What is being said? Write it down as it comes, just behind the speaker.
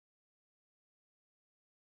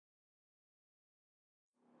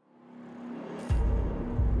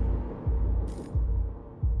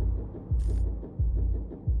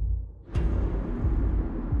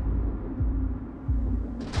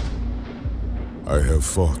I have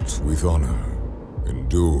fought with honor,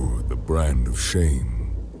 endured the brand of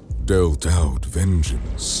shame, dealt out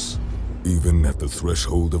vengeance. Even at the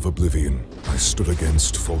threshold of oblivion, I stood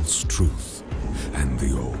against false truth and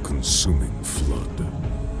the all-consuming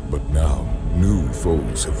flood. But now, new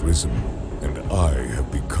foes have risen, and I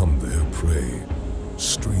have become their prey.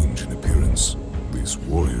 Strange in appearance, these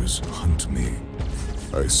warriors hunt me.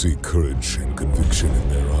 I see courage and conviction in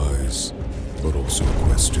their eyes, but also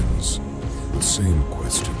questions. The same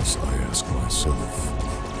questions I ask myself.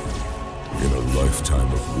 In a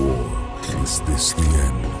lifetime of war, is this the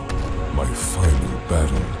end? My final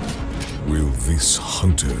battle? Will this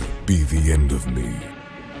hunter be the end of me?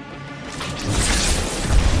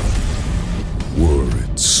 Were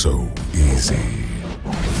it so easy.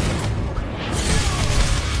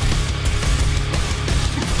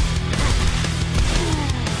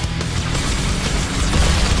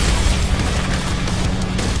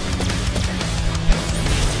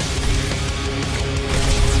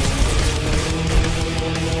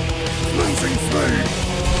 Losing flame!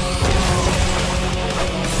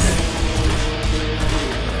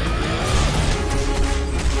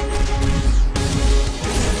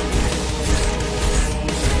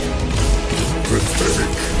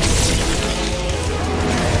 Pathetic!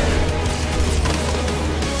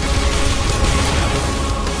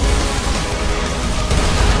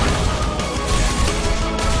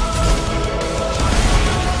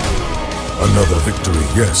 Another victory,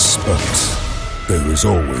 yes, but there is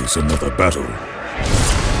always another battle.